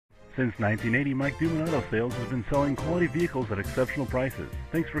Since 1980, Mike Duman Auto Sales has been selling quality vehicles at exceptional prices.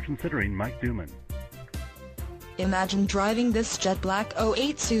 Thanks for considering Mike Duman. Imagine driving this jet black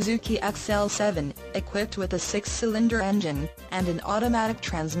 '08 Suzuki XL7, equipped with a 6-cylinder engine and an automatic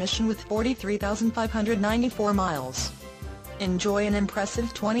transmission with 43,594 miles. Enjoy an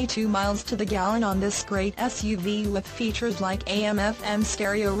impressive 22 miles to the gallon on this great SUV with features like AM/FM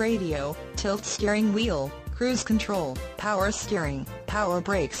stereo radio, tilt steering wheel, cruise control, power steering, power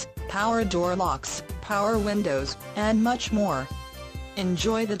brakes, power door locks, power windows, and much more.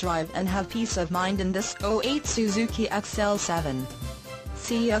 Enjoy the drive and have peace of mind in this '08 Suzuki XL7.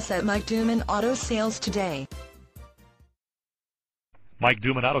 See us at Mike Duman Auto Sales today. Mike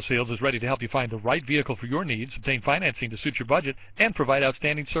Duman Auto Sales is ready to help you find the right vehicle for your needs, obtain financing to suit your budget, and provide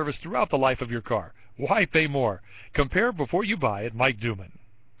outstanding service throughout the life of your car. Why pay more? Compare before you buy at Mike Duman.